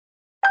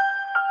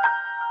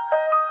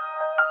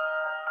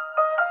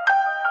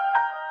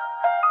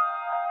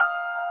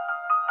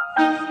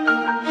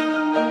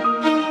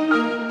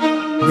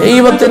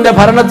ദൈവത്തിന്റെ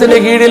ഭരണത്തിന്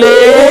കീഴിലേ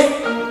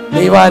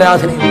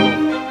ദൈവാരാധനയുള്ളൂ.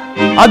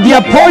 At the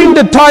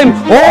appointed time,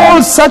 all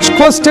such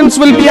questions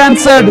will be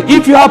answered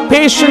if you have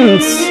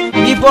patience.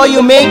 Before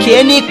you make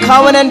any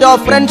covenant or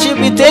friendship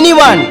with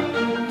anyone,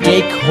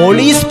 take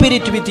Holy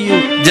Spirit with you.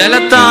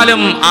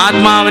 ജലത്താലും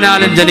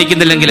ആത്മാവിനാലും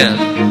ജനിക്കുന്നില്ലെങ്കിൽ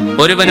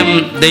ഒരുവനും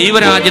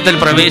ദൈവരാജ്യത്തിൽ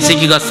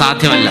പ്രവേശിക്കുക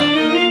സാധ്യമല്ല.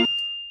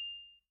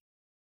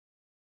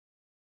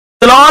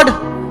 Lord,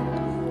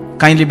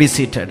 kindly be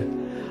seated.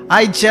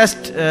 I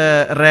just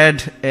read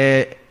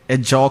a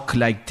joke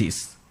like this.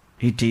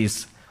 It is,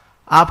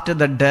 after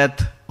the death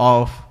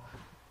of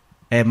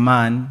a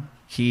man,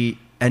 he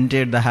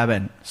entered the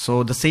heaven. So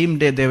the same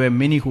day there were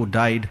many who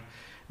died.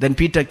 Then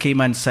Peter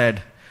came and said,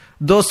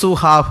 those who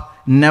have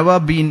never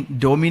been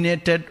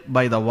dominated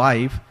by the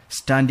wife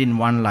stand in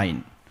one line.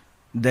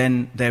 Then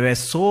there were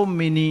so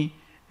many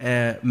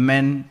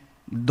men,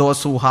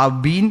 those who have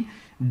been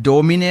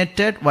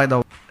dominated by the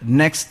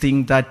next thing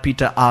that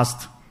Peter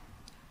asked.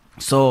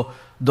 So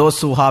those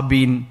who have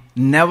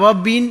never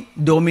been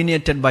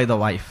dominated by the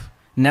wife,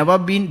 never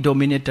been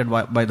dominated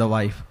by the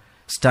wife,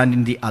 stand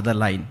in the other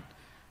line.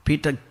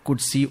 Peter could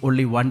see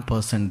only one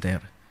person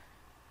there.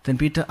 Then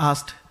Peter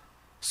asked,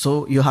 so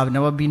you have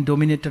never been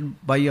dominated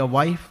by your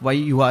wife? Why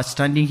you are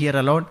standing here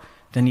alone?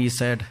 Then he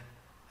said,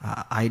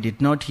 I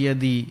did not hear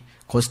the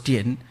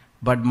question,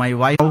 but my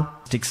wife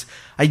sticks.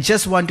 I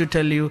just want to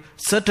tell you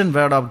certain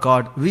word of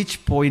God which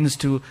points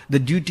to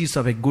the duties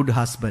of a good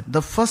husband.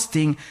 The first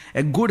thing,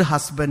 a good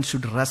husband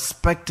should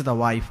respect the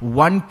wife.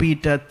 1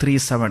 Peter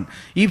 3:7.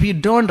 If you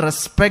don't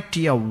respect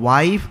your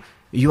wife,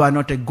 you are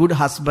not a good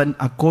husband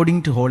according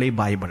to Holy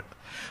Bible.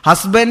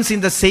 Husbands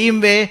in the same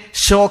way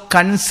show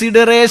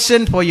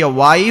consideration for your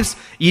wives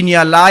in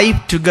your life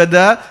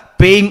together,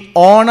 paying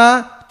honor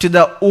to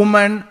the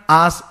woman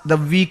as the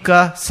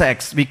weaker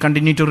sex. We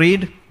continue to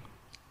read.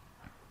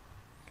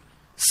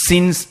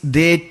 Since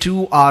they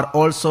too are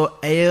also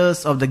heirs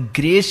of the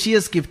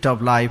gracious gift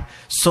of life,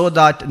 so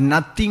that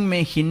nothing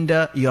may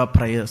hinder your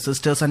prayers.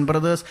 Sisters and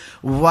brothers,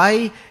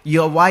 why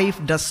your wife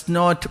does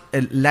not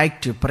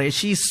like to pray?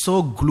 She is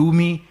so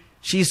gloomy,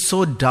 she is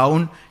so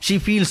down, she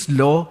feels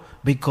low.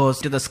 Because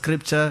to the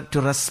scripture,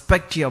 to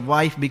respect your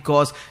wife,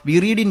 because we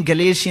read in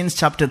Galatians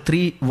chapter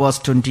 3 verse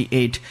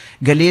 28.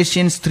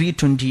 Galatians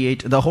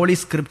 3:28, the Holy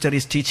Scripture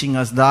is teaching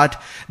us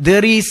that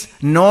there is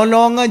no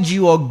longer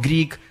Jew or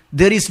Greek,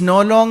 there is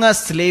no longer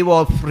slave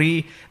or free,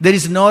 there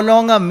is no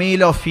longer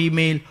male or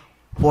female,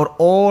 for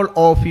all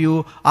of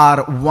you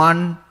are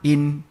one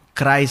in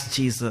Christ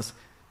Jesus.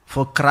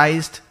 For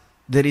Christ,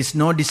 there is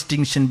no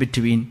distinction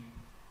between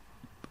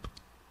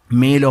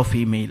male or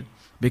female,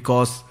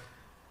 because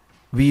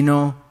we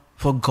know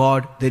for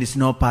God there is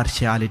no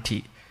partiality.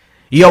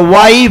 Your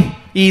wife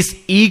is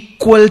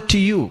equal to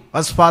you.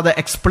 As Father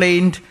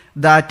explained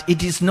that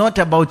it is not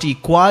about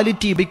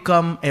equality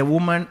become a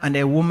woman and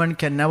a woman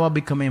can never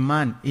become a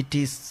man. It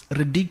is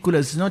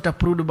ridiculous. It's not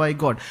approved by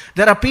God.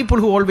 There are people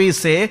who always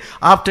say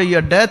after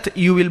your death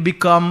you will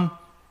become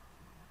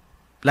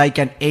like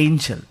an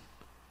angel.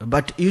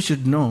 But you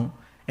should know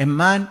a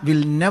man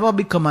will never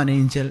become an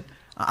angel,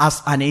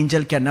 as an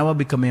angel can never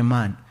become a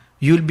man.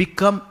 You will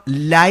become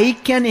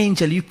like an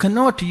angel.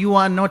 You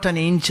are not an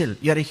angel.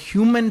 You are a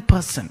human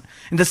person.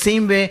 In the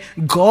same way,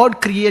 God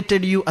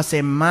created you as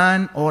a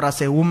man or as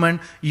a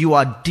woman. You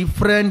are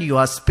different, you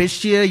are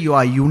special, you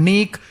are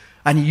unique.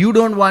 And you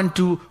don't want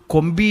to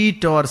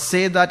compete or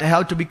say that I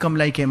have to become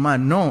like a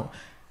man. No.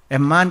 A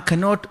man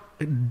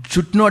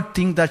should not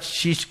think that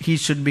he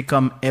should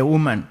become a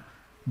woman.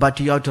 But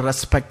you have to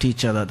respect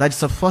each other. That's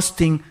the first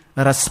thing,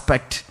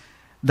 respect.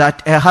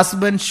 That a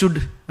husband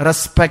should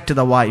respect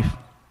the wife.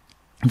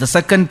 The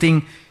second thing,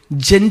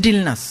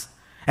 gentleness.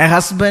 A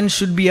husband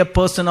should be a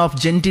person of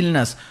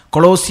gentleness.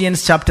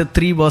 Colossians chapter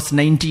 3 verse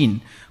 19.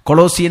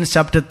 Colossians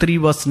chapter 3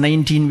 verse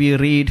 19 we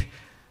read,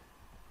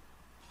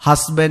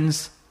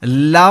 husbands,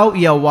 love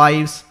your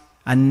wives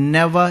and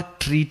never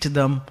treat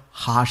them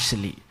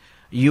harshly.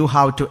 You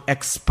have to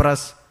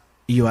express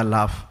your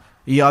love.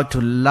 You have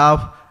to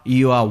love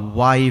your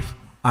wife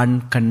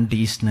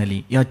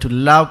unconditionally. You have to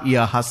love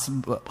your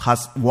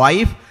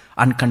wife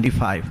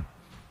unconditionally.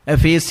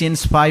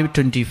 Ephesians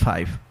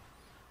 5:25.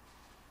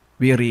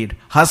 We read,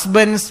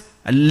 husbands,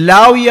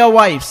 love your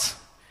wives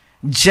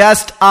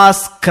just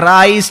as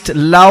Christ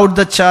loved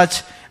the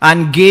church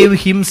and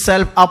gave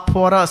himself up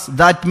for us.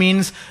 That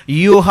means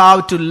you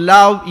have to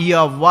love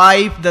your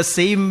wife the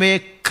same way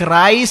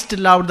Christ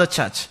loved the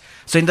church.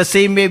 So in the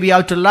same way we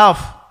have to love.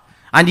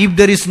 And if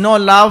there is no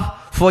love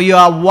for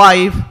your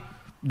wife,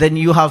 then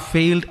you have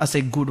failed as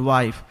a good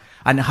wife.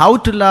 And how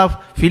to love?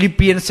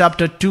 Philippians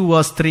chapter 2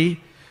 verse 3.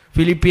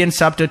 Philippians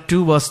chapter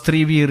 2 verse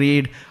 3 we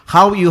read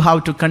how you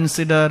have to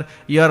consider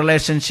your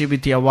relationship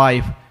with your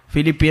wife.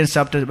 Philippians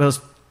chapter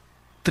verse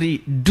 3.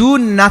 Do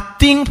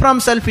nothing from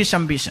selfish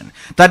ambition.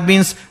 That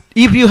means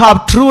if you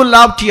have true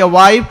love to your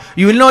wife,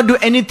 you will not do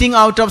anything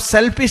out of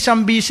selfish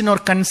ambition or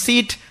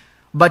conceit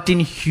but in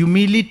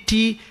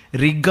humility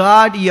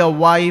regard your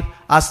wife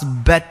as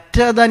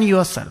better than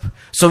yourself.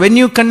 So when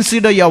you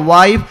consider your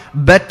wife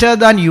better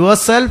than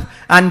yourself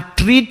and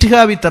treat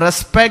her with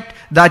respect,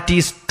 that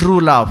is true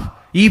love.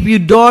 If you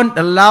don't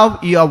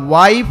love your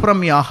wife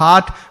from your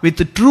heart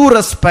with true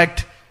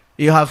respect,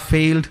 you have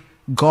failed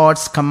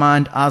God's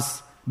command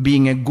as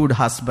being a good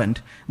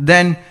husband.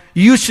 Then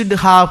you should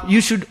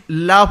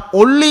love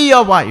only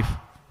your wife.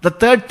 The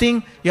third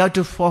thing, you have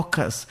to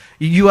focus.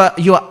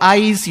 Your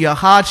eyes, your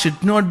heart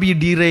should not be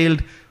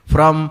derailed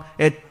from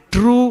a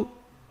true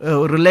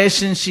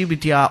relationship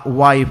with your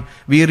wife.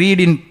 We read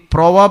in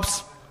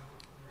Proverbs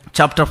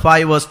chapter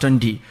 5 verse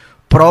 20.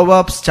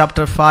 Proverbs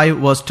chapter 5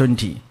 verse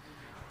 20.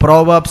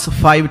 Proverbs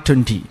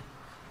 5:20.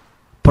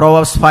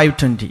 Proverbs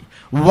 5:20.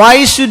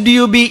 Why should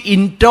you be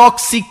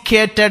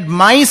intoxicated,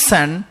 my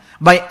son,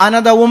 by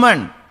another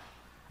woman,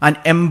 and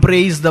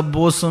embrace the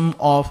bosom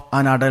of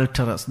an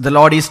adulteress? The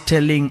Lord is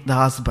telling the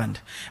husband.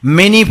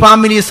 Many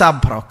families are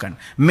broken.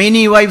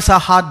 Many wives are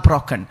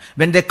heartbroken.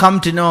 When they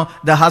come to know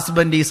the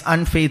husband is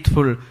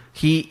unfaithful,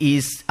 he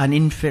is an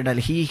infidel.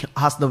 He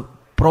has the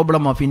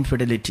problem of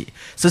infidelity.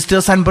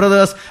 Sisters and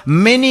brothers,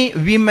 many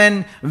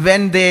women,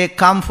 when they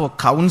come for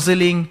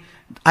counseling,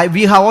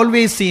 we have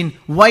always seen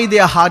why they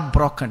are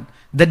heartbroken.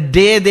 The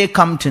day they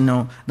come to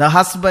know the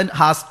husband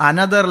has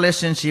another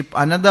relationship,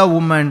 another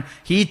woman,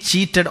 he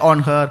cheated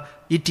on her,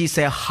 it is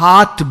a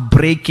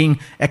heartbreaking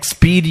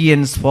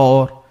experience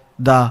for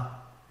the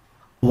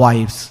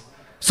wives.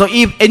 So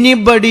if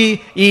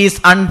anybody is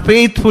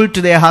unfaithful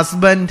to their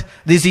husband,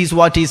 this is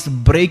what is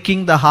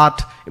breaking the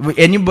heart.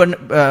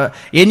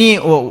 Any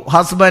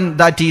husband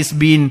that is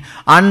being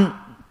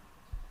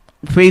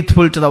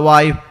unfaithful to the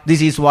wife,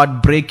 this is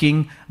what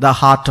breaking the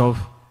heart of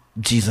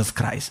Jesus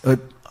Christ.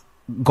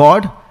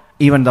 God,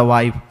 even the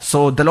wife.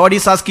 So the Lord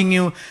is asking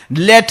you,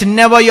 let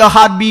never your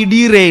heart be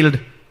derailed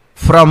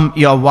from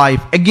your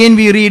wife. Again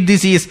we read,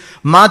 this is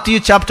Matthew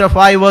chapter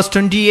 5 verse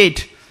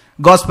 28.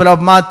 Gospel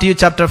of Matthew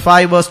chapter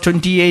 5 verse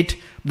 28.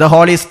 The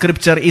Holy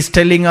Scripture is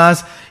telling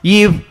us,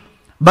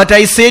 but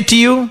I say to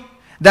you,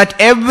 that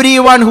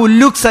everyone who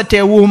looks at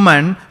a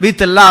woman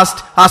with lust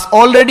has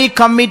already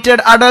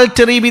committed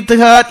adultery with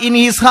her in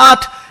his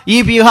heart.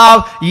 If you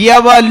have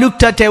ever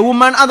looked at a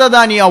woman other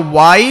than your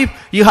wife,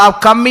 you have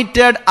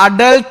committed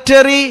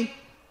adultery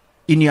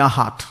in your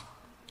heart.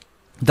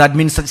 That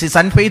means it is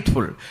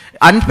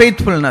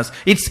unfaithfulness.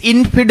 It's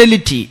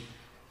infidelity.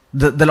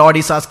 The Lord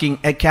is asking,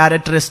 a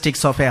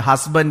characteristics of a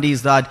husband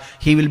is that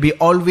he will be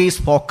always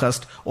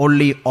focused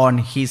only on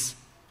his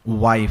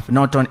wife,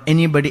 not on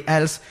anybody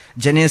else.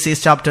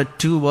 Genesis chapter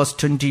 2 verse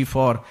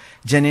 24.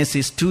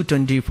 Genesis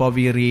 2:24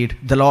 we read,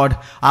 the Lord,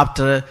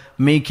 after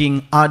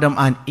making Adam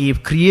and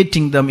Eve,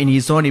 creating them in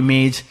his own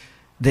image,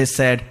 they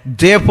said,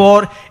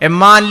 therefore a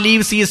man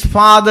leaves his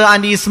father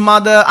and his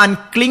mother and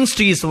clings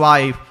to his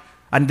wife,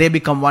 and they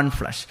become one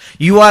flesh.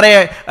 You are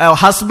a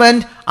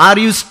husband. Are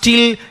you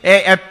still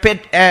a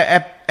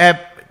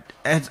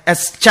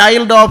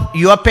child of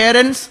your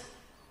parents?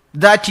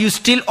 That you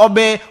still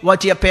obey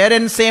what your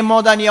parents say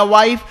more than your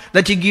wife?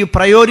 That you give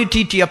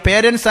priority to your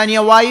parents and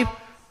your wife?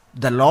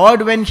 The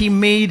Lord, when he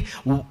made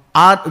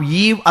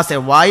Eve as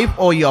a wife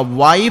or your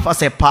wife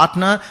as a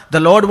partner, the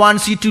Lord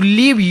wants you to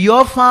leave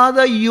your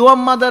father, your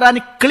mother,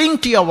 and cling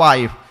to your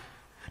wife.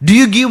 Do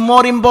you give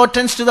more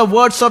importance to the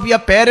words of your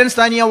parents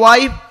than your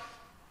wife?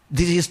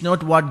 This is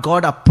not what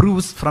God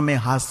approves from a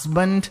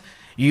husband.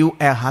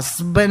 A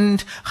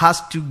husband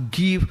has to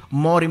give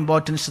more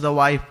importance to the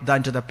wife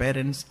than to the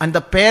parents. And the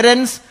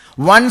parents,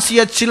 once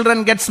your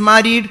children gets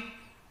married,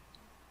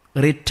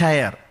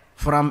 retire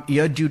from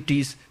your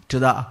duties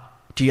to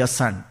your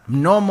son.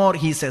 No more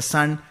he's a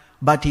son,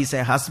 but he's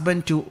a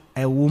husband to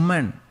a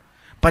woman.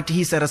 But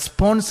he's a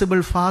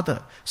responsible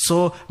father.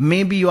 So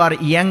maybe you are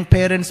young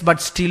parents, but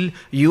still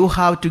you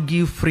have to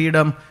give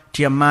freedom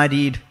to your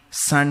married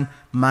son,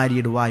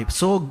 married wife.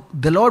 So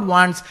the Lord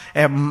wants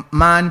a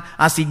man,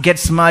 as he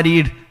gets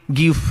married,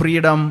 give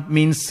freedom,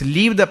 means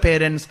leave the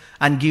parents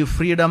and give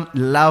freedom,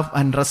 love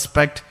and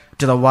respect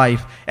to the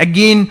wife.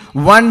 Again,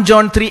 1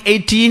 John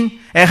 3:18,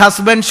 a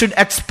husband should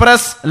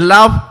express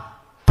love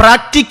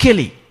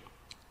practically,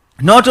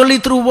 not only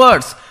through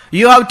words.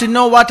 You have to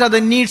know what are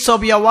the needs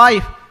of your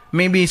wife.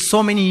 Maybe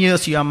so many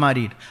years you are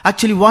married.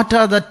 Actually, what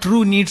are the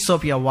true needs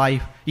of your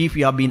wife? If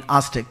you have been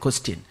asked a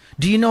question,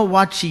 do you know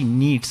what she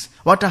needs?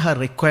 What are her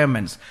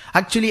requirements?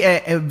 Actually,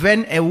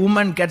 when a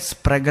woman gets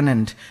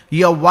pregnant,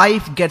 your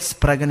wife gets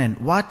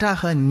pregnant, what are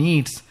her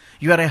needs?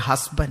 You are a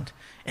husband.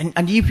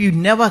 And if you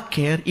never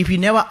care, if you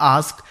never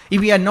ask,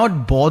 if you are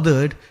not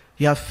bothered,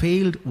 you have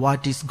failed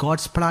what is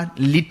God's plan.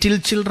 Little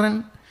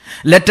children,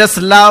 let us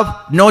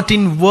love not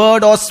in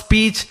word or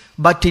speech,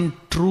 but in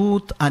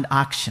truth and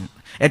action.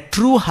 A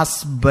true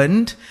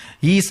husband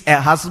is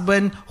a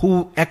husband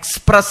who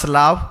expresses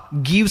love,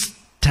 gives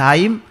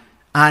time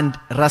and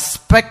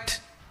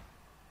respect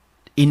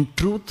in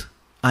truth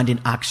and in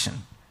action.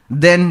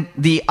 Then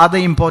the other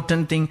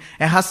important thing,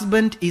 a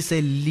husband is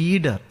a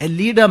leader. A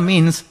leader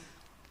means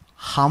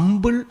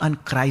humble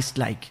and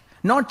Christ-like.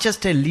 Not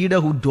just a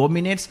leader who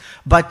dominates,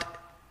 but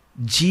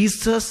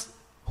Jesus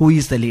who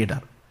is the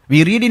leader.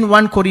 We read in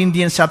 1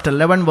 Corinthians chapter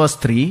 11 verse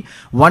 3.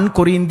 1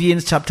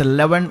 Corinthians chapter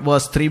 11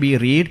 verse 3 we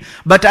read,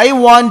 but I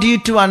want you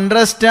to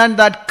understand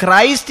that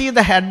Christ is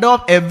the head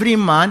of every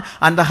man,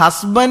 and the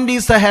husband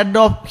is the head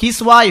of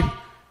his wife,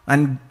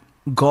 and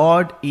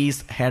God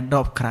is head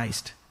of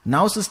Christ.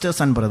 Now, sisters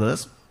and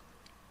brothers,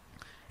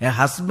 a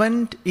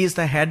husband is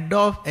the head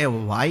of a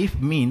wife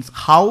means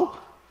how?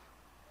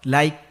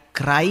 Like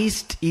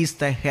Christ is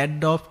the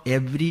head of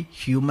every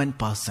human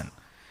person.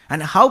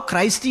 And how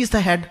Christ is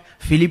the head?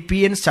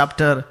 Philippians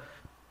chapter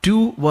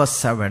 2 verse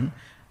 7,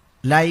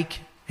 like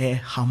a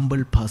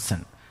humble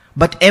person,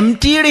 but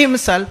emptied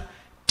himself,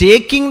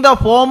 taking the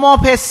form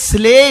of a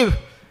slave,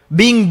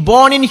 being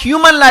born in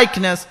human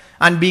likeness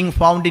and being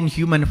found in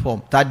human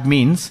form. That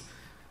means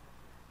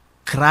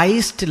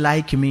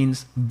Christ-like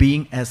means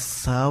being a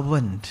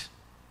servant.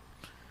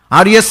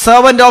 Are you a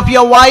servant of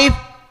your wife?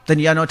 Then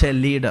you are not a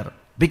leader.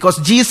 Because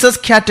Jesus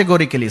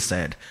categorically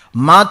said,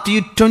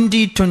 Matthew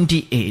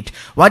 20:28,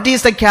 what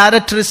is the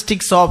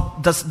characteristics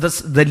of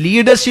the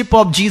leadership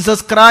of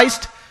Jesus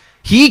Christ?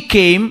 He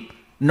came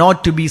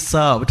not to be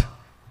served.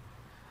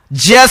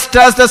 Just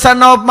as the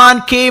Son of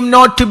Man came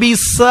not to be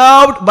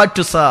served, but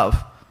to serve,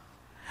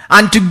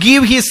 and to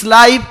give his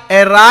life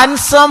a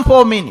ransom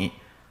for many.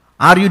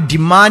 Are you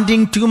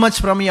demanding too much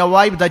from your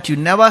wife that you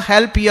never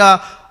help your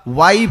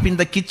wife in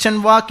the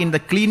kitchen work, in the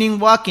cleaning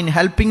work, in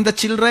helping the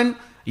children?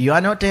 You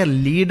are not a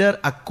leader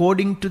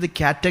according to the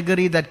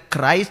category that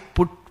Christ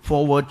put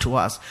forward to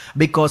us,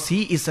 because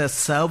he is a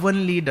servant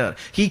leader.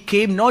 He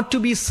came not to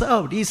be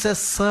served. He is a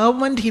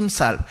servant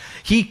himself.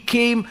 He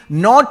came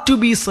not to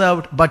be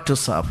served but to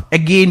serve.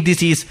 Again,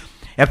 this is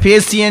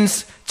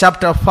Ephesians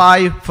chapter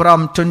 5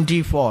 from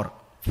 24.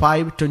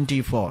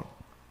 5:24.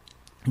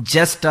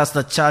 Just as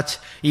the church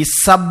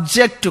is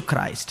subject to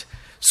Christ,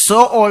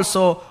 so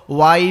also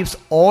wives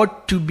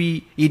ought to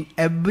be in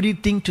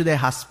everything to their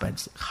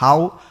husbands.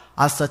 How?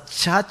 As the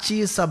church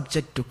is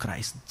subject to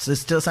Christ.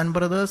 Sisters and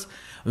brothers,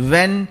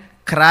 when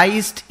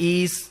Christ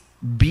is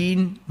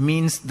being,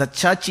 means the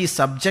church is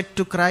subject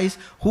to Christ,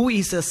 who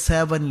is a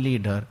servant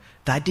leader.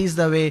 That is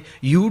the way.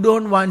 You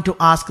don't want to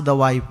ask the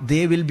wife.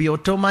 They will be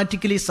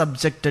automatically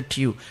subjected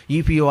to you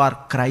if you are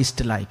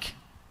Christ-like.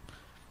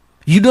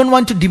 You don't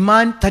want to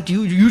demand that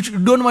you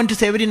don't want to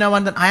say every now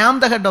and then, I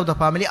am the head of the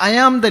family, I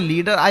am the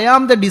leader, I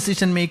am the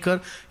decision maker.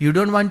 You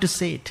don't want to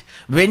say it.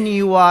 When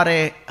you are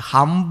a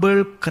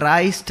humble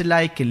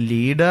Christ-like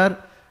leader,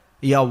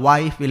 your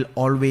wife will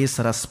always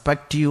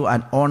respect you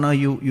and honor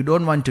you. You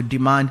don't want to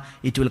demand,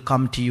 it will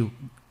come to you,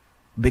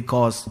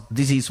 because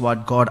this is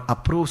what God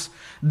approves.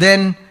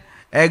 Then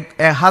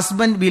a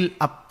husband will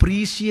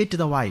appreciate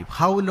the wife.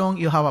 How long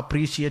you have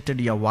appreciated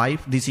your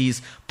wife? This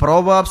is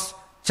Proverbs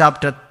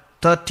chapter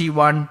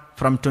 31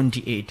 from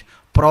 28.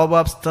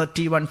 Proverbs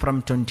 31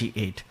 from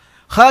 28.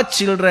 Her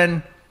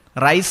children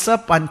rise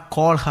up and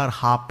call her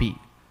happy.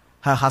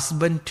 Her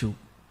husband too.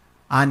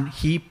 And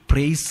he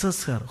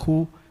praises her.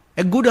 Who?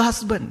 A good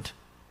husband.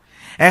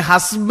 A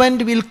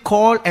husband will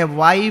call a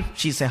wife,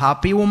 she's a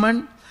happy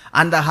woman.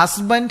 And the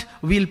husband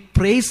will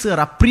praise her,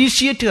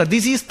 appreciate her.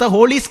 This is the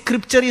Holy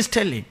Scripture is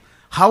telling.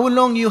 How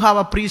long you have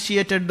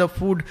appreciated the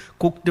food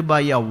cooked by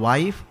your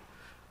wife?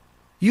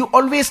 You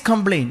always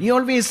complain. You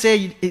always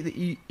say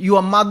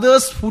your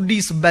mother's food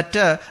is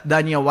better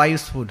than your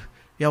wife's food.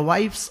 Your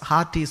wife's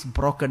heart is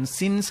broken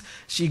since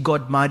she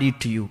got married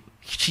to you.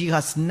 She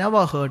has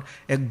never heard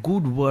a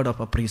good word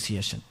of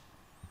appreciation.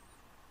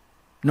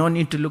 No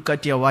need to look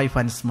at your wife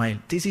and smile.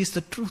 This is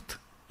the truth.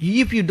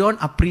 If you don't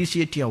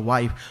appreciate your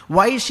wife,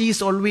 why she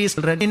is always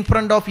in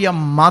front of your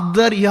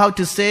mother, you have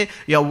to say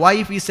your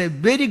wife is a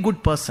very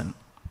good person.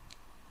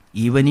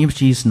 Even if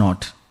she is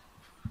not,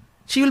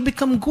 she will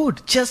become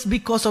good just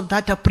because of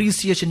that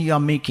appreciation you are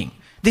making.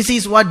 This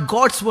is what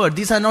God's word.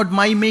 These are not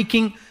my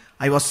making.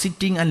 I was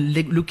sitting and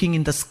looking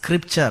in the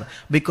scripture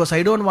because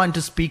I don't want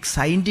to speak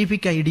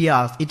scientific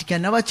ideas. It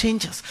can never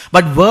change us.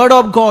 But word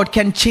of God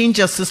can change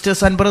us,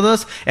 sisters and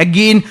brothers.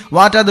 Again,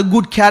 what are the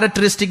good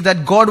characteristics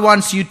that God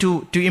wants you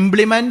to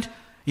implement?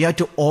 You have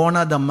to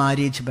honor the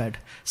marriage bed.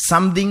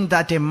 Something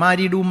that a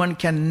married woman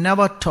can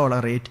never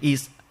tolerate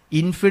is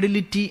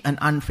infidelity and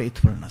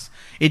unfaithfulness.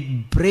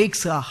 It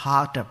breaks her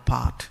heart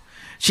apart.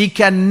 She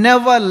can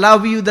never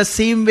love you the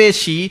same way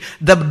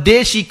the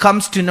day she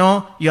comes to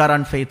know you are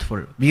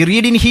unfaithful. We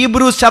read in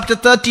Hebrews chapter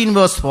 13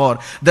 verse 4.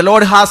 The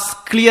Lord has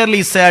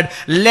clearly said,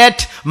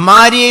 let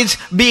marriage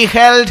be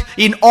held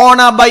in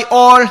honor by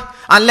all,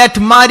 and let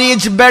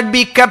marriage bed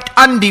be kept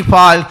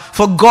undefiled,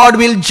 for God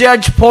will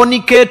judge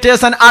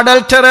fornicators and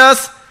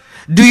adulterers.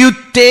 Do you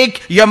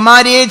take your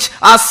marriage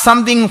as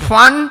something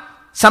fun?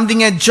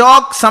 Something a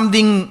joke?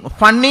 Something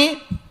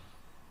funny?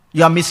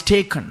 You are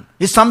mistaken.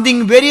 It's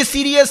something very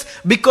serious,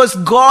 because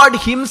God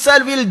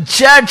himself will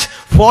judge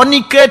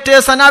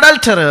fornicators and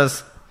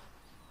adulterers.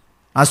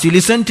 As you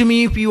listen to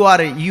me, if you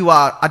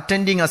are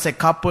attending as a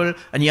couple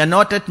and you are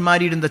not yet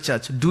married in the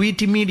church, do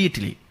it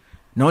immediately.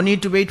 No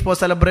need to wait for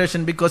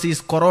celebration because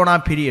it's Corona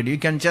period. You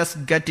can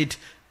just get it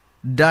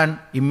done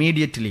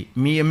immediately.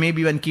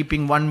 Maybe when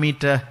keeping 1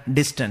 meter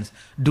distance,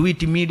 do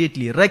it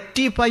immediately.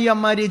 Rectify your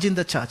marriage in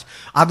the church.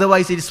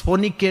 Otherwise, it is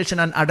fornication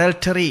and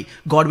adultery.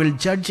 God will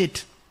judge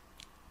it.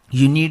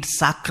 You need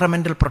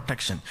sacramental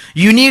protection.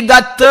 You need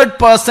that third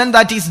person,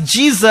 that is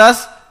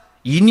Jesus,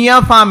 in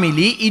your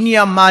family, in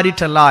your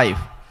marital life.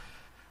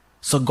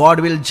 So God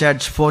will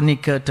judge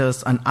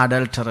fornicators and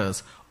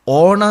adulterers.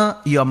 Honor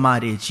your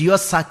marriage, your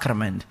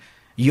sacrament,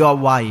 your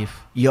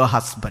wife, your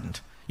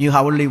husband. You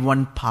have only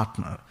one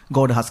partner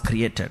God has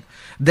created.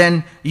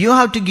 Then you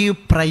have to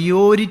give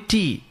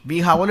priority. We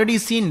have already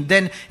seen.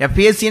 Then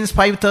Ephesians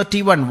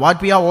 5:31,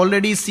 what we have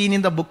already seen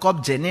in the book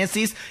of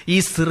Genesis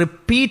is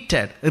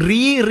repeated,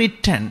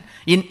 rewritten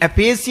in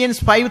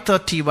Ephesians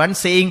 5:31,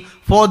 saying,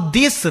 for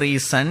this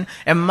reason,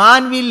 a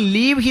man will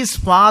leave his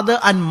father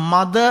and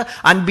mother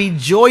and be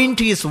joined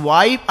to his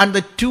wife, and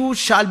the two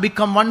shall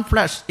become one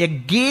flesh.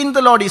 Again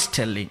the Lord is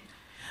telling,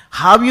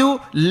 have you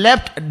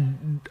left?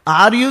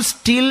 Are you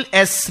still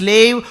a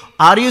slave?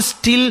 Are you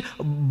still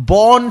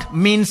bond,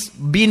 means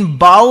being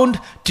bound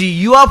to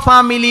your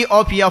family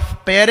of your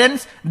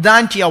parents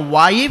than to your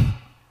wife?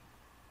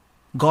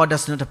 God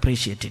does not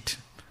appreciate it.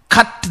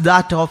 Cut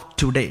that off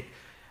today.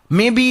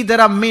 Maybe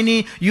there are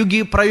many, you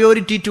give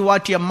priority to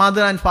what your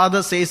mother and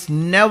father says.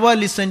 Never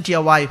listen to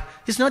your wife.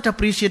 It's not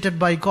appreciated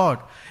by God.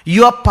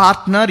 Your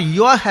partner,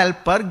 your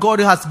helper, God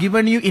has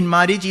given you in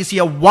marriage is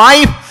your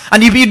wife.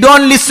 And if you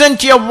don't listen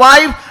to your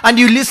wife and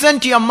you listen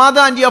to your mother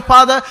and your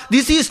father,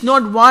 this is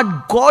not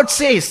what God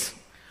says.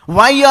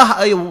 Why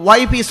your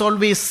wife is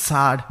always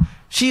sad?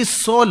 She is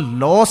so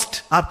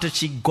lost after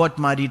she got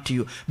married to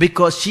you,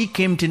 because she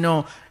came to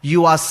know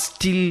you are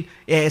still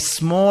a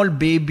small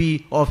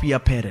baby of your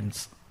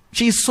parents.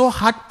 She is so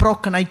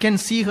heartbroken. I can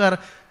see her,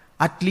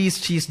 at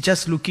least she is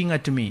just looking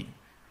at me.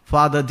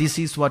 Father, this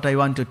is what I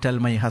want to tell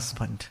my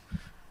husband.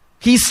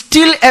 He's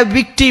still a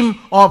victim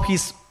of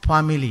his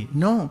family.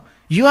 No,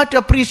 you have to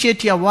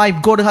appreciate your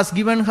wife. God has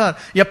given her.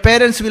 Your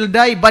parents will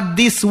die, but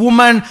this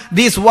woman,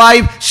 this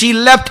wife, she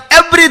left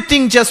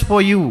everything just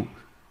for you,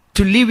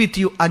 to live with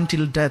you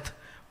until death.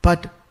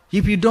 But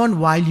if you don't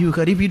value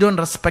her, if you don't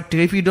respect her,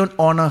 if you don't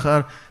honor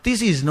her,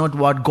 this is not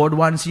what God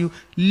wants you.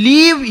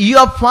 Leave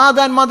your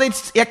father and mother.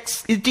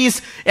 It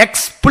is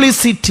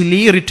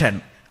explicitly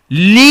written.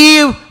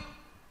 Leave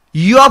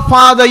your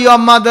father, your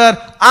mother,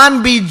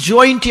 and be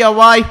joined to your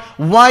wife.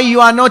 Why you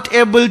are not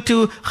able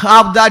to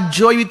have that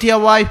joy with your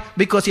wife?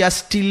 Because you are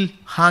still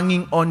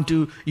hanging on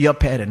to your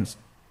parents.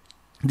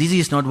 This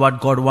is not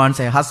what God wants.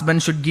 A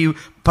husband should give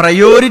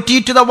priority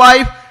to the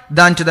wife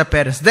than to the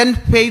parents. Then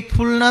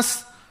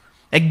faithfulness.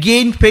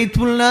 Again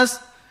faithfulness.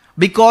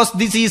 Because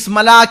this is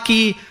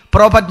Malachi,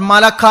 Prophet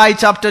Malachi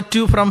chapter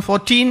 2 from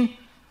 14.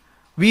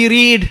 We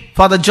read,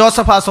 Father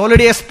Joseph has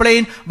already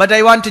explained, but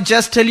I want to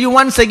just tell you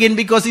once again,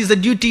 because it's the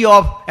duty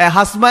of a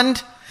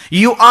husband.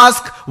 You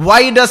ask,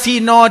 why does he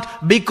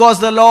not? Because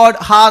the Lord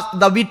has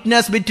the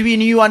witness between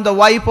you and the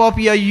wife of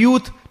your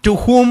youth, to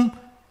whom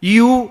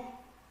you,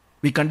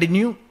 we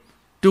continue,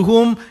 to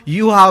whom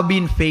you have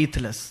been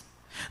faithless.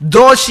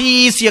 Though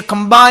she is your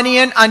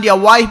companion and your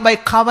wife by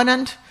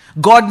covenant,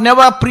 God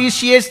never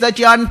appreciates that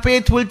you are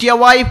unfaithful to your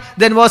wife.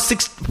 Then verse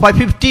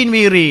 15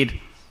 we read,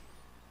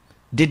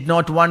 did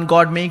not one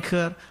God make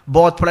her?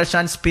 Both flesh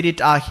and spirit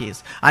are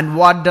his. And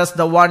what does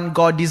the one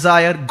God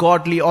desire?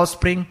 Godly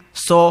offspring.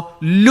 So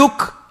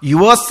look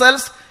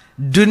yourselves.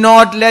 Do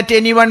not let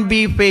anyone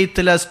be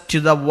faithless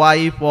to the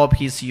wife of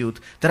his youth.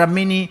 There are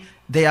many,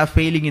 they are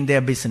failing in their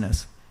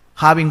business,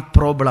 having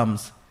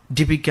problems,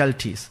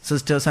 difficulties.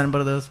 Sisters and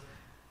brothers,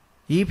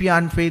 if you are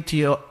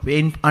unfaithful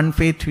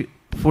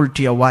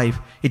to your wife,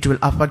 it will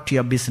affect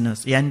your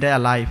business, your entire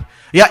life.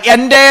 Your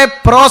entire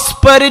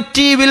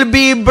prosperity will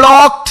be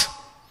blocked.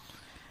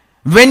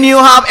 When you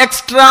have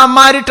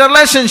extramarital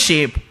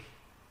relationship,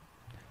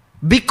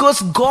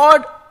 because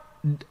God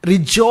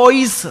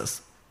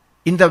rejoices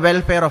in the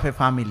welfare of a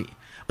family.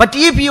 But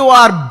if you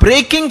are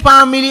breaking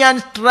family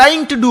and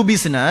trying to do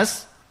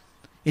business,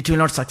 it will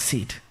not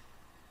succeed.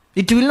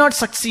 It will not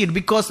succeed,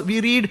 because we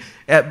read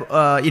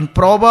in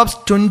Proverbs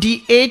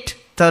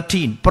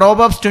 28:13.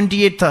 Proverbs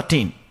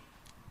 28:13.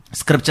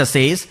 Scripture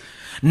says,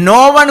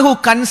 no one who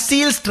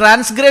conceals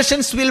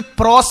transgressions will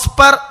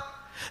prosper.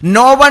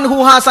 No one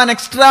who has an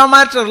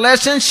extramarital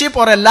relationship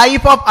or a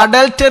life of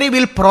adultery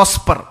will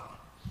prosper.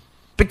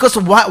 Because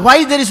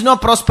why there is no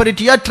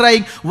prosperity? You are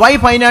trying. Why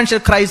financial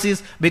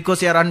crisis?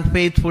 Because you are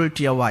unfaithful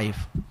to your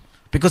wife.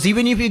 Because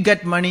even if you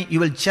get money, you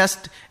will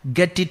just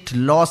get it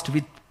lost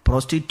with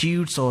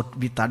prostitutes or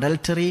with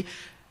adultery.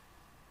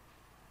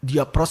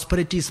 Your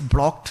prosperity is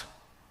blocked.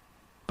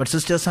 But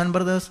sisters and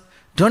brothers,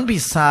 don't be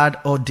sad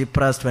or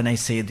depressed when I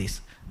say this.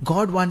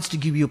 God wants to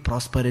give you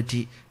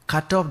prosperity.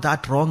 Cut off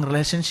that wrong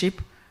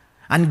relationship.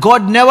 And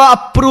God never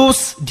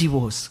approves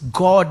divorce.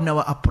 God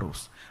never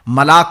approves.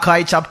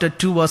 Malachi chapter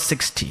 2 verse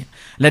 16.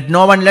 Let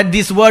no one let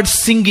these words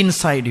sink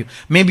inside you.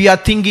 Maybe you are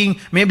thinking,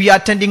 maybe you are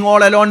attending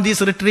all alone this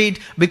retreat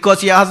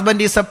because your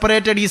husband is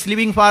separated, he is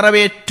living far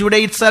away.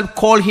 Today itself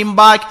call him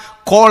back,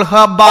 call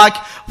her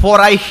back. For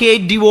I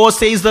hate divorce,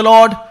 says the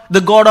Lord, the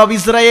God of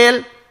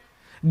Israel.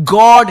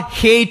 God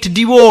hates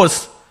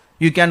divorce.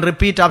 You can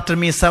repeat after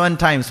me 7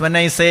 times. When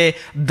I say,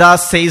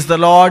 thus says the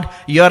Lord,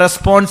 your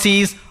response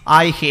is,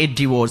 I hate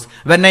divorce.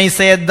 When I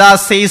say,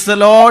 thus says the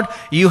Lord,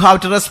 you have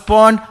to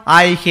respond,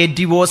 I hate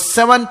divorce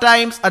 7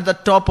 times at the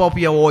top of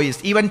your voice.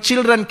 Even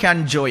children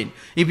can join.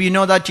 If you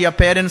know that your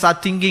parents are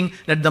thinking,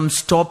 let them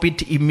stop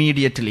it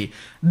immediately.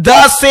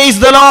 Thus says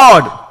the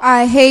Lord.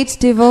 I hate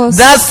divorce.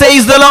 Thus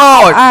says the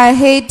Lord. I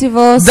hate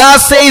divorce.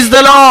 Thus says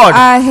the Lord.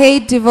 I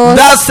hate divorce.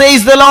 Thus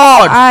says the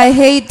Lord. I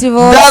hate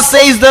divorce. Thus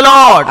says the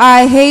Lord.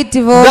 I hate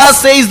divorce.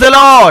 Thus says the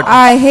Lord.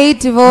 I hate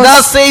divorce.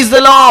 Thus says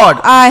the Lord.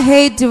 I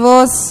hate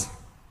divorce.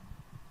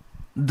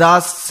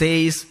 Thus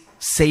says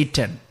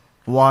Satan.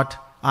 What?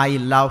 I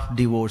love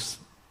divorce.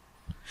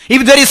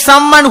 If there is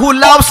someone who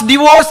loves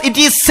divorce, it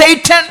is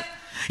Satan.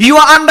 You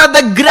are under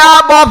the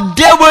grab of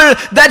devil.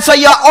 That's why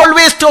you are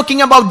always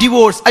talking about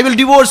divorce. I will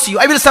divorce you.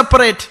 I will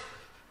separate.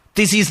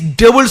 This is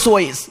devil's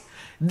voice.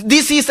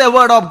 This is a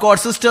word of God,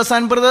 sisters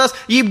and brothers.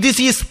 If this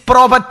is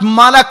Prophet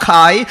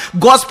Malachi,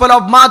 Gospel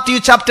of Matthew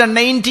chapter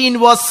 19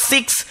 verse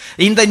 6,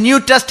 in the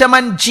New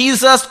Testament,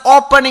 Jesus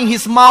opening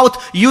his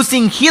mouth,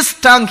 using his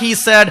tongue, he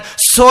said,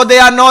 so they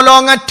are no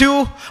longer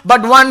two,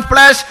 but one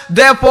flesh.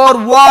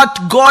 Therefore,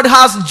 what God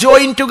has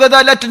joined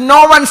together, let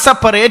no one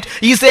separate.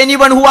 Is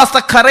anyone who has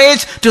the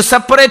courage to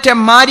separate a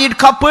married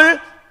couple?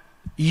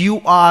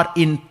 You are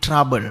in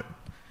trouble.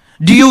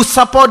 Do you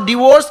support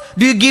divorce?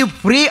 Do you give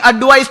free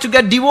advice to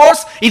get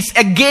divorced? It's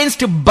against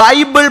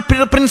Bible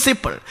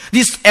principle.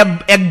 This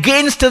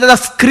against the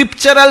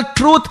scriptural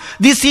truth.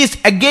 This is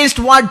against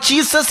what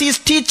Jesus is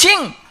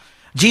teaching.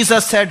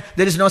 Jesus said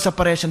there is no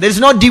separation. There is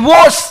no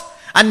divorce.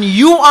 And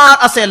you are,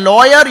 as a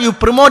lawyer, you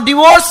promote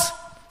divorce.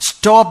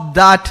 Stop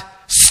that.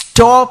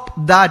 Stop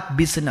that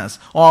business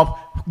of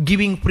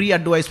giving free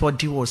advice for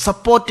divorce,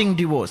 supporting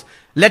divorce.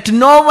 Let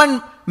no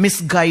one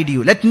misguide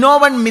you. Let no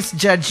one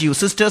misjudge you.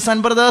 Sisters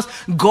and brothers,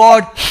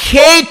 God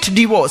hates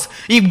divorce.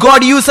 If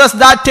God uses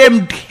that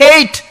term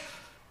hate,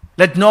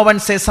 let no one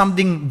say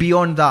something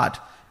beyond that.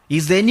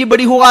 Is there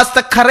anybody who has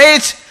the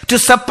courage to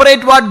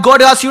separate what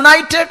God has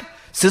united?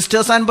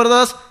 Sisters and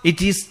brothers,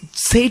 it is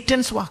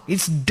Satan's work.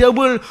 It's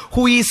devil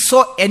who is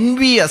so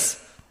envious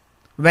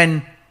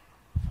when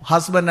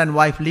husband and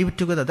wife live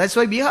together. That's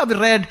why we have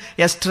read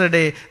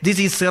yesterday, this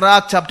is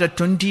Sirach chapter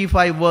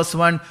 25 verse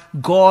 1.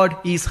 God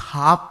is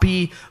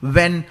happy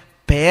when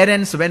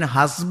parents, when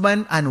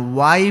husband and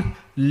wife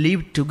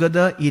live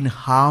together in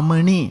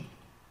harmony.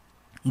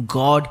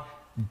 God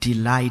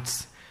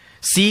delights.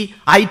 See,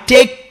 I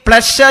take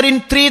pleasure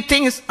in 3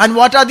 things. And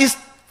what are these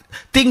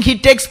things he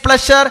takes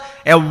pleasure?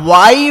 A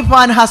wife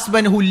and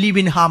husband who live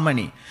in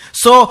harmony.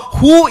 So,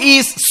 who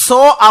is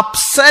so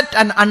upset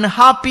and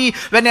unhappy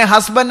when a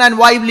husband and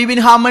wife live in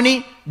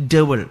harmony?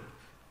 Devil.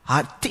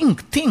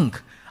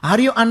 Think. Are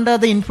you under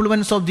the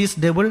influence of this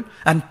devil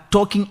and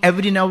talking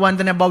every now and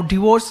then about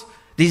divorce?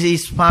 This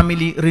is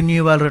family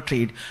renewal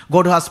retreat.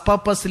 God has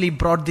purposely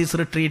brought this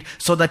retreat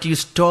so that you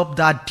stop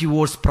that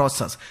divorce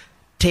process.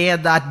 Tear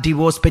that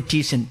divorce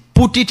petition.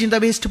 Put it in the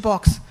waste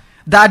box.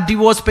 That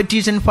divorce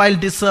petition file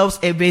deserves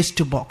a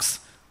waste box.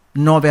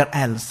 Nowhere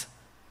else.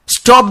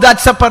 Stop that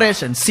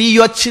separation. See,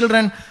 your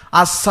children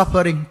are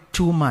suffering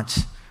too much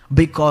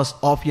because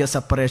of your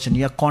separation,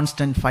 your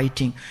constant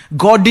fighting.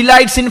 God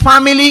delights in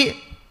family.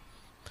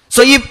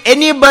 So if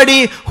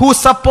anybody who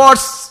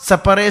supports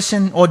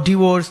separation or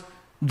divorce,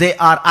 they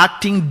are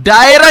acting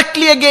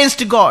directly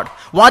against God.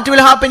 What will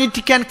happen?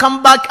 It can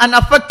come back and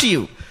affect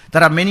you.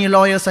 There are many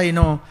lawyers I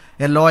know.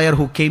 A lawyer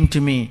who came to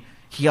me,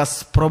 he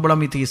has problem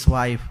with his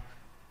wife.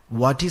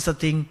 What is the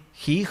thing?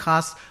 He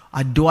has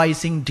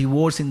advising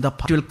divorce in the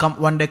past. He will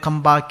one day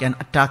come back and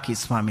attack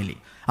his family.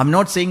 I'm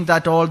not saying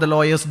that all the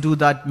lawyers do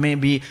that, may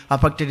be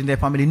affected in their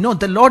family. No,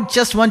 the Lord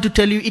just want to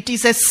tell you it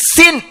is a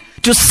sin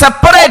to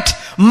separate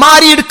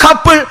married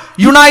couple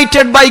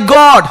united by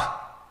God.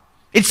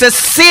 It's a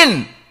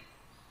sin.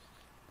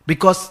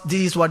 Because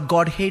this is what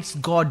God hates.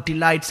 God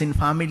delights in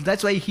family.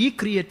 That's why he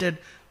created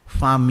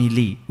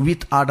family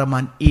with Adam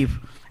and Eve.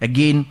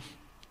 Again,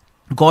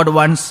 God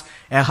wants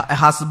a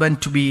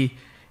husband to be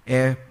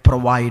a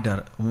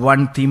provider.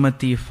 1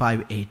 Timothy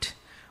 5:8.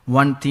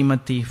 1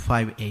 Timothy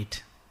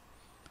 5:8.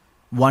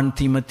 1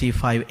 Timothy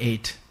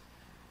 5:8.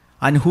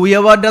 And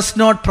whoever does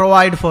not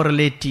provide for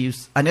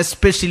relatives, and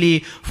especially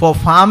for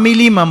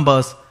family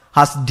members,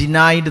 has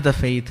denied the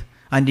faith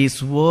and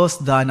is worse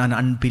than an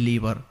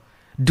unbeliever.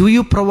 Do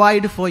you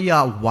provide for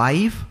your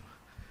wife?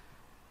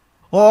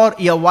 Or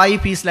your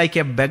wife is like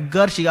a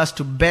beggar, she has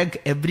to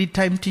beg every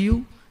time to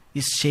you?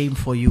 It's shame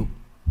for you,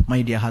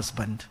 my dear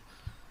husband.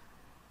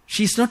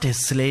 She's not a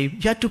slave.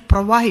 You have to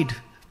provide.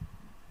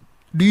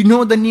 Do you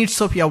know the needs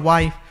of your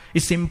wife?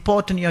 It's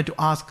important you have to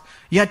ask.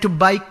 You have to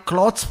buy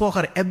clothes for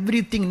her.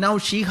 Everything now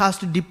she has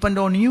to depend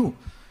on you.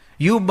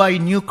 You buy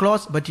new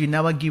clothes, but you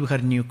never give her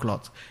new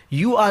clothes.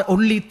 You are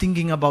only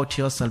thinking about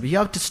yourself. You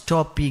have to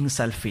stop being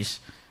selfish.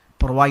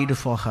 Provide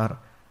for her.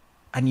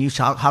 And you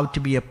shall have to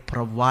be a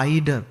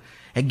provider.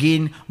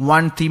 Again,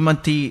 1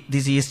 Timothy,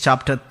 this is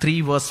chapter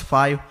 3 verse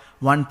 5.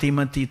 1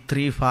 Timothy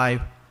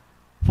 3:5.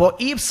 For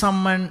if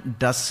someone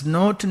does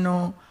not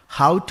know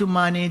how to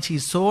manage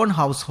his own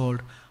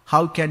household,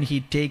 how can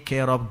he take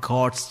care of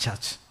God's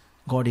church?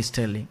 God is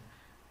telling.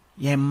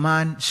 A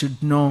man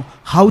should know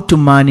how to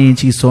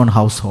manage his own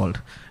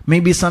household.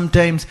 Maybe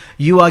sometimes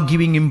you are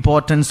giving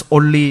importance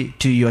only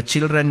to your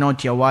children,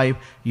 not your wife.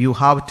 You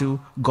have to.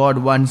 God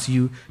wants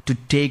you to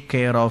take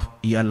care of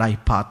your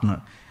life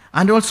partner.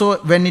 And also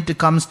when it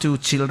comes to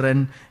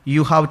children,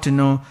 you have to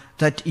know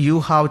that you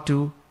have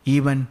to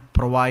even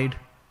provide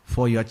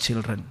for your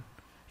children.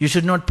 You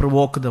should not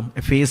provoke them.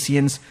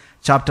 Ephesians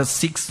chapter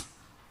 6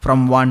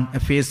 from 1.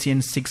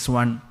 Ephesians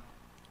 6:1.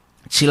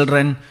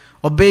 Children,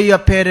 obey your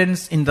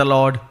parents in the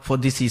Lord, for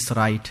this is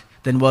right.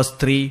 Then verse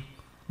 3,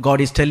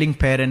 God is telling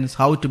parents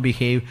how to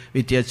behave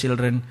with your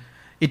children.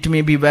 It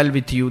may be well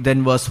with you.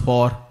 Then verse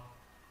 4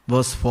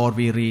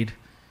 we read,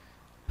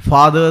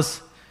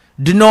 fathers,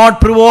 do not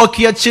provoke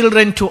your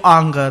children to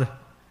anger,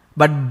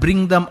 but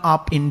bring them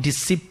up in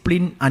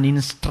discipline and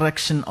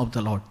instruction of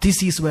the Lord.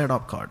 This is word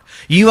of God.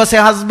 You as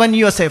a husband,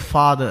 you as a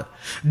father,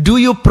 do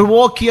you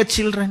provoke your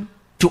children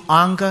to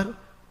anger?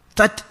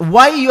 That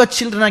why your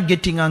children are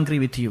getting angry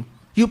with you?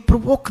 You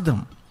provoke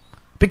them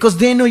because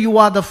they know you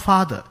are the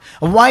father.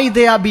 Why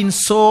they have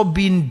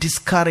been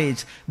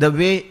discouraged the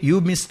way you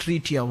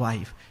mistreat your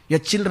wife? Your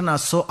children are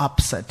so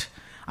upset.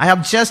 I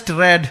have just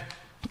read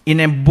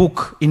in a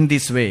book in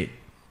this way.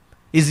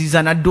 It is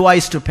an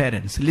advice to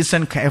parents.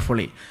 Listen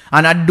carefully.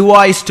 An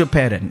advice to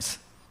parents.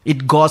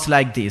 It goes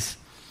like this.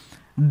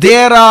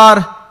 There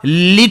are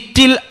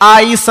little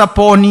eyes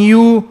upon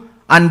you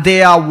and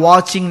they are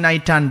watching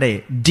night and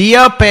day.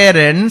 Dear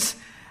parents,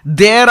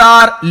 there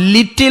are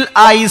little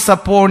eyes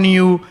upon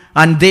you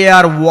and they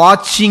are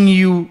watching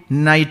you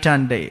night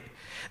and day.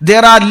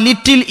 There are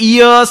little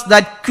ears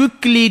that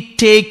quickly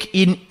take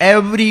in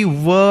every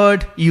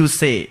word you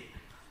say.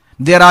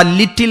 There are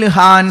little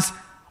hands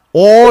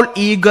all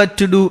eager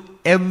to do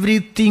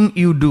everything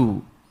you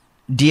do.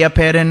 Dear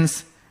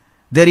parents,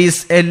 there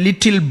is a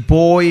little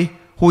boy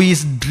who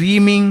is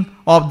dreaming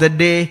of the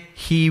day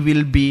he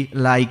will be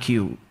like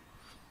you.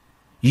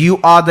 You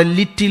are the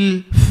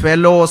little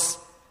fellow's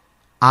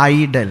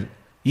idol.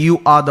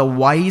 You are the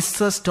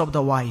wisest of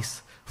the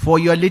wise. For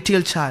your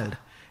little child,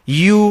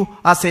 you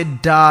as a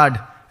dad,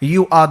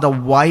 you are the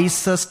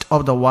wisest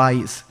of the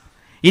wise.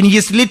 In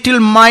his little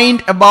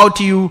mind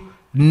about you,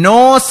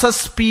 no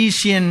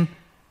suspicion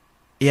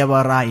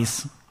ever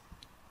rise.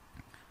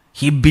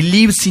 He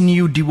believes in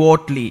you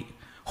devotedly.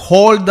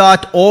 Hold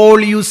that all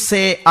you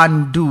say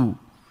and do.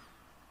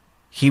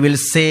 He will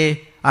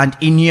say, and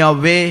in your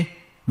way,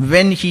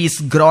 when he is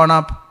grown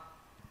up,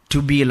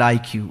 to be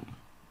like you.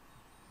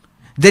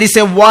 There is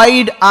a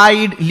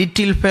wide-eyed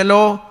little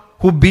fellow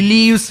who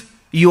believes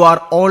you are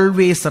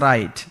always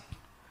right.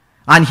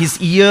 And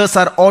his ears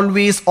are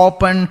always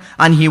open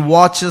and he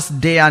watches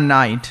day and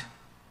night.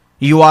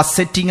 You are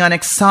setting an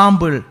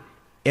example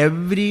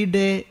every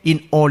day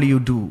in all you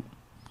do.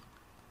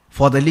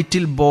 For the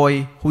little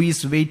boy who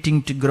is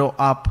waiting to grow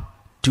up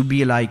to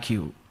be like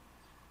you.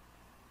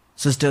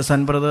 Sisters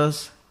and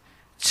brothers,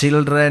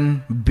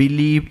 children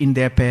believe in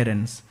their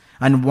parents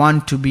and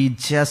want to be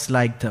just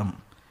like them.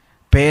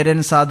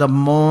 Parents are the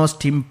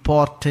most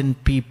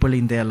important people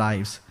in their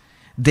lives.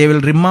 They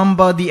will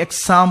remember the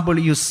example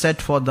you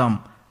set for them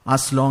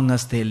as long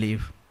as they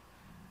live.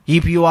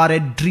 If you are a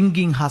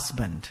drinking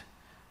husband,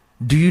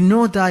 do you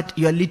know that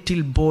your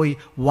little boy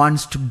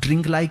wants to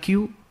drink like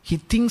you? He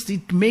thinks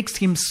it makes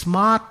him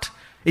smart.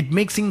 It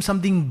makes him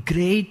something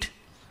great.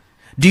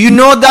 Do you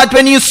know that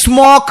when you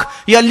smoke,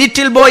 your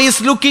little boy is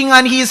looking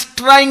and he is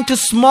trying to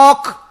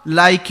smoke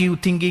like you,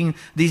 thinking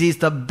this is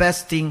the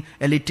best thing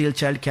a little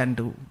child can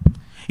do.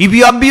 If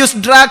you abuse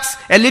drugs,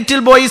 a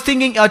little boy is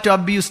thinking how to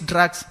abuse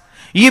drugs.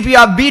 If you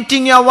are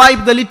beating your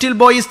wife, the little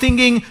boy is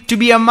thinking to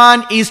be a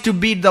man is to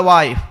beat the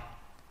wife.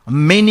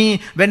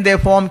 Many, when they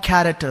form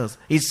characters,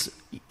 is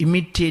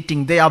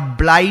imitating. They are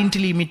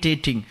blindly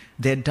imitating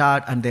their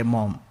dad and their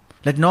mom.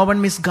 Let no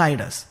one misguide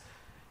us.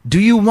 Do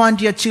you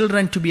want your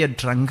children to be a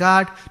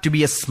drunkard, to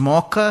be a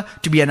smoker,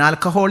 to be an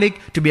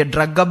alcoholic, to be a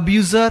drug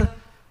abuser?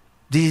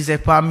 This is a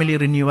family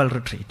renewal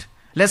retreat.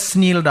 Let's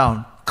kneel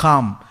down.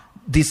 Come.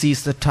 This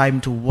is the time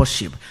to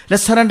worship.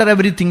 Let's surrender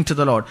everything to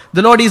the Lord.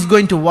 The Lord is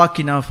going to work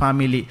in our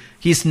family.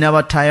 He is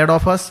never tired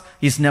of us.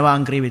 He is never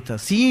angry with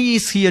us. He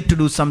is here to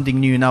do something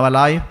new in our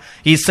life.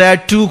 He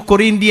said 2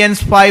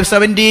 Corinthians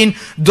 5:17,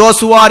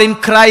 those who are in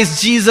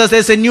Christ Jesus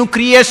as a new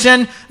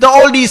creation, the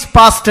old is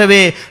passed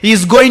away. He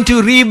is going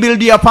to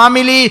rebuild your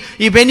family.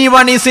 If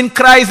anyone is in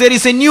Christ, there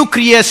is a new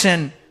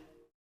creation.